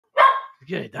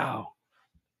Good dog.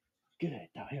 Good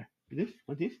dog. Here. This?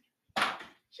 Want this?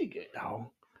 She good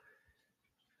dog.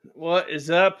 What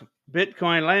is up,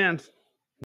 Bitcoin land?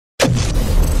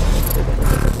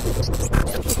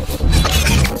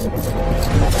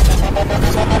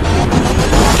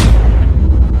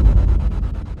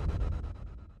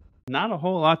 Not a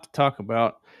whole lot to talk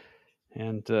about.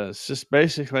 And it's just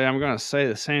basically, I'm going to say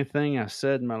the same thing I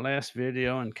said in my last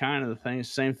video and kind of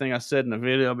same thing I said in the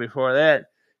video before that.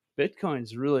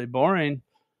 Bitcoin's really boring.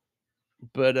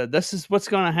 But this is what's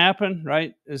going to happen,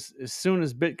 right? As soon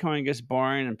as Bitcoin gets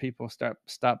boring and people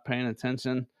stop paying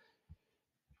attention,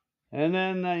 and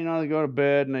then they go to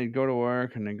bed and they go to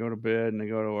work and they go to bed and they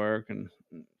go to work, and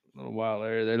a little while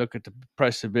later they look at the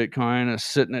price of Bitcoin, it's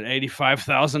sitting at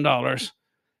 $85,000.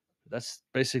 That's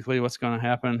basically what's going to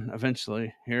happen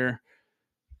eventually here.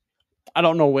 I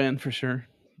don't know when for sure.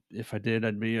 If I did,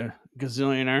 I'd be a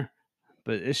gazillionaire,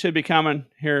 but it should be coming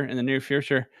here in the near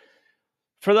future.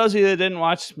 For those of you that didn't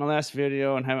watch my last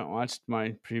video and haven't watched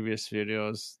my previous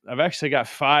videos, I've actually got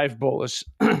 5 bullish,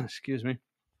 excuse me,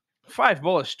 5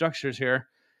 bullish structures here.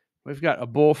 We've got a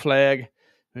bull flag,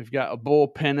 we've got a bull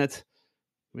pennant,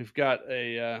 we've got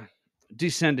a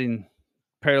descending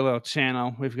parallel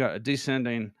channel, we've got a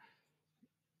descending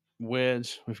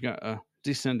wedge, we've got a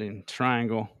descending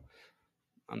triangle.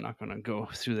 I'm not going to go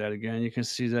through that again. You can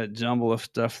see that jumble of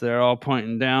stuff there all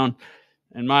pointing down.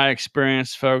 In my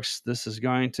experience, folks, this is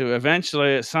going to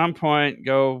eventually at some point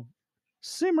go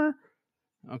simmer.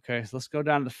 Okay, so let's go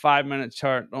down to the 5-minute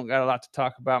chart. Don't got a lot to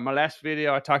talk about. My last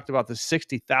video, I talked about the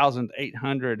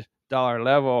 $60,800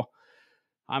 level.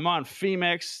 I'm on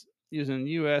Femex using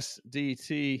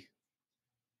USDT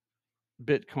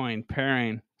Bitcoin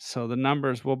pairing, so the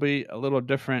numbers will be a little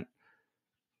different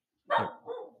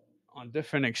on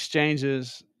different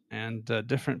exchanges and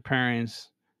different pairings.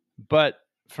 But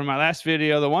for my last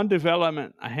video, the one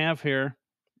development I have here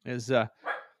is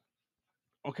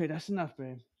okay, that's enough,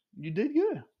 babe. You did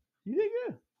good. You did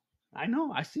good. I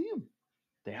know. I see them.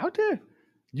 They out there.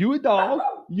 You a dog.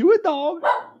 You a dog.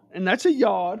 And that's a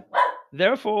yard.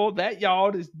 Therefore, that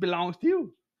yard belongs to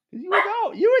you. You a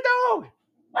dog. You a dog.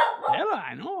 Hell,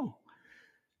 I know.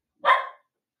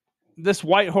 This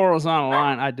white horizontal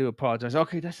line, I do apologize.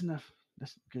 Okay, that's enough.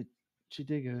 That's good. She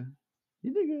did good.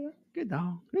 You did good. Good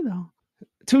dog. Good dog.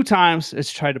 2 times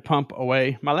it's tried to pump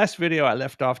away. My last video, I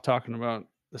left off talking about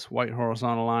this white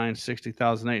horizontal line,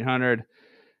 60,800,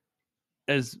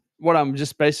 is what I'm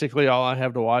just basically all I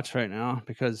have to watch right now,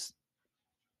 because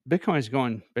Bitcoin is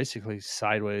going basically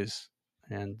sideways,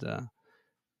 and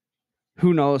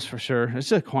who knows for sure.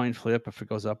 It's a coin flip if it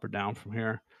goes up or down from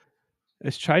here.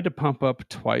 It's tried to pump up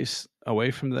twice away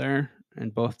from there,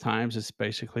 and both times it's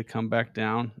basically come back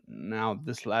down. Now,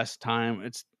 this last time,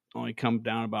 it's only come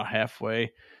down about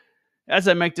halfway. As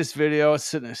I make this video, it's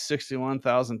sitting at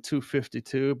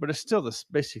 61,252, but it's still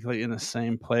basically in the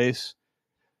same place.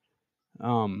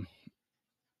 There's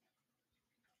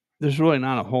really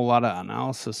not a whole lot of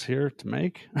analysis here to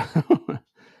make.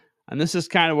 And this is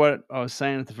kind of what I was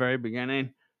saying at the very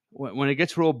beginning. When it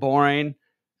gets real boring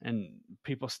and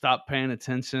people stop paying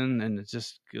attention and it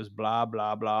just goes blah,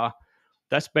 blah, blah,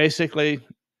 that's basically,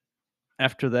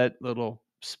 after that little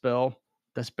spell,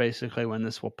 that's basically when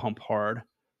this will pump hard.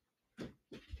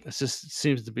 It just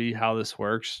seems to be how this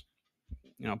works.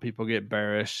 People get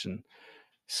bearish and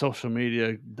social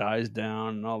media dies down,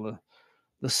 and all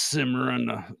the simmer and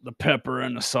the pepper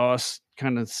and the sauce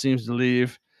kind of seems to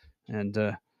leave, and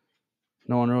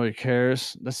no one really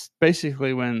cares. That's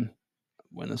basically when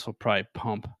this will probably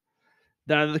pump.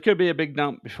 Now, there could be a big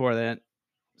dump before that,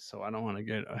 so I don't want to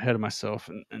get ahead of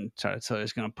myself and try to tell you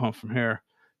it's going to pump from here.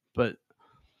 But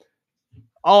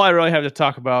all I really have to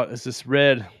talk about is this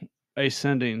red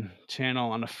ascending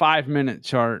channel on a 5-minute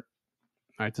chart.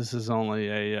 All right, this is only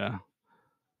a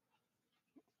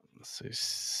let's see,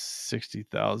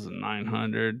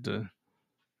 60,900 to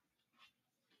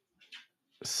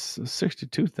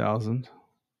 62,000.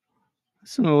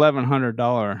 It's an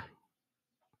 $1,100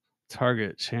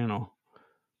 target channel,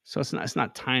 so it's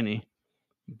not tiny,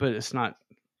 but it's not,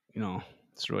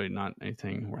 it's really not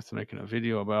anything worth making a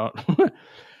video about.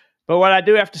 But what I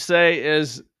do have to say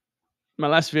is, my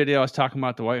last video I was talking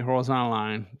about the white horizontal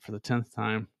line for the 10th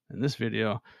time. In this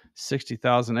video,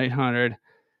 60,800.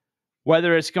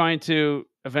 Whether it's going to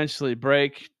eventually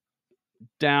break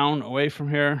down away from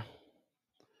here,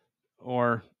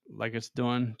 or like it's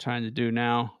trying to do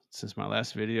now since my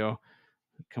last video,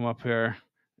 come up here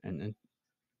and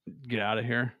get out of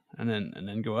here and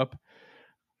then go up.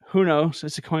 Who knows?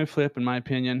 It's a coin flip, in my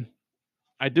opinion.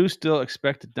 I do still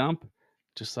expect a dump,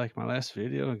 just like my last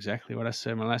video, exactly what I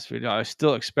said in my last video. I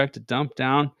still expect a dump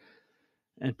down,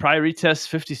 and probably retest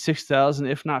 56,000,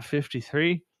 if not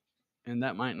 53. And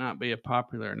that might not be a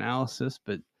popular analysis,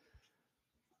 but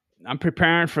I'm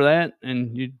preparing for that.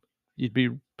 And you'd be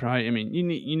probably, I mean, you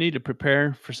need to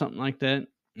prepare for something like that.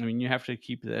 I mean, you have to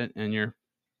keep that in your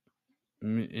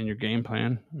game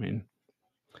plan. I mean,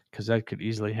 because that could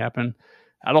easily happen.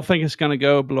 I don't think it's going to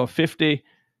go below 50,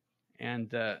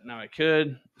 and now it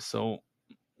could. So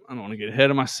I don't want to get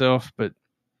ahead of myself, but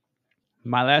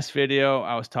my last video,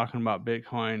 I was talking about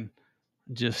Bitcoin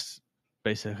just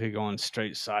basically going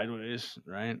straight sideways,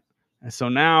 right? And so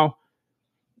now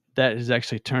that has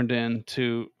actually turned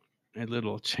into a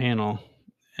little channel.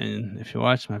 And if you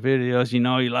watch my videos,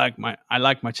 I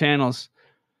like my channels.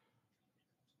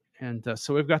 And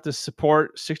so we've got this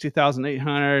support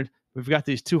 60,800. We've got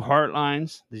these two heart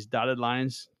lines, these dotted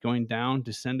lines going down,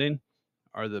 descending,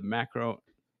 are the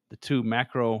two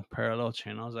macro parallel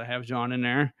channels I have drawn in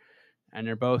there, and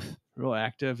they're both real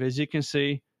active, as you can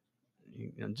see.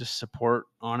 Just support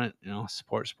on it,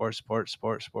 support,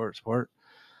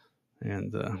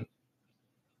 and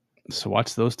so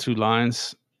watch those two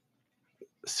lines: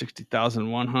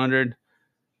 60,100,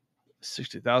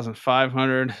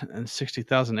 60,500, and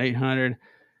 60,800.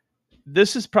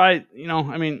 This is probably,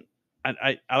 I mean,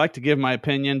 I like to give my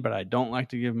opinion, but I don't like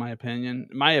to give my opinion.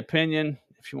 My opinion,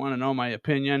 if you want to know my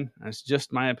opinion, and it's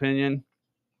just my opinion,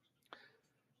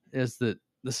 is that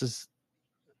this is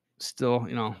still,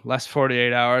 less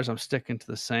 48 hours. I'm sticking to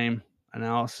the same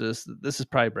analysis. This is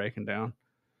probably breaking down.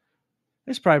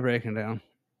 It's probably breaking down.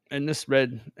 And this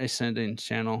red ascending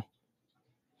channel,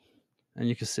 and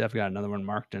you can see I've got another one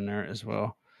marked in there as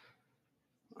well.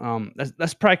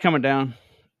 That's probably coming down,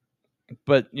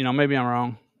 but maybe I'm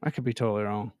wrong. I could be totally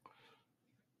wrong.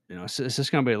 It's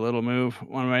just going to be a little move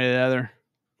one way or the other.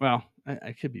 Well,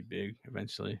 I could be big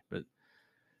eventually, but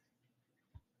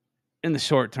in the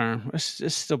short term,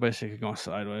 it's still basically going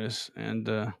sideways. And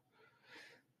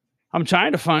I'm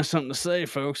trying to find something to say,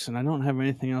 folks, and I don't have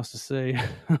anything else to say.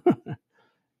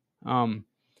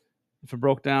 If it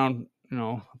broke down,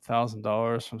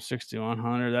 $1,000 from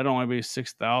 6,100, that'd only be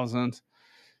 6,000.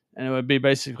 And it would be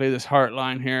basically this heart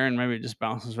line here, and maybe it just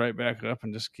bounces right back up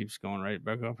and just keeps going right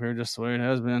back up here, just the way it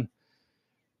has been.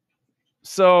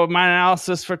 So my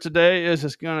analysis for today is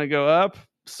it's going to go up,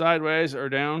 sideways, or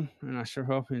down, and I sure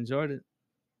hope you enjoyed it.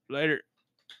 Later.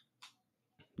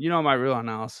 My real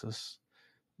analysis.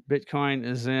 Bitcoin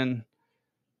is in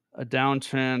a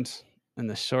downtrend in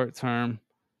the short term,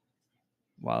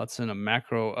 while it's in a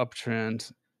macro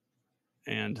uptrend,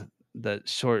 and that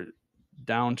short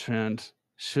downtrend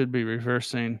should be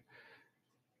reversing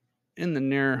in the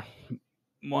near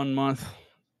 1 month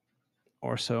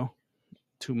or so,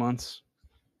 2 months,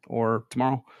 or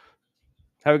tomorrow.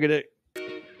 Have a good day.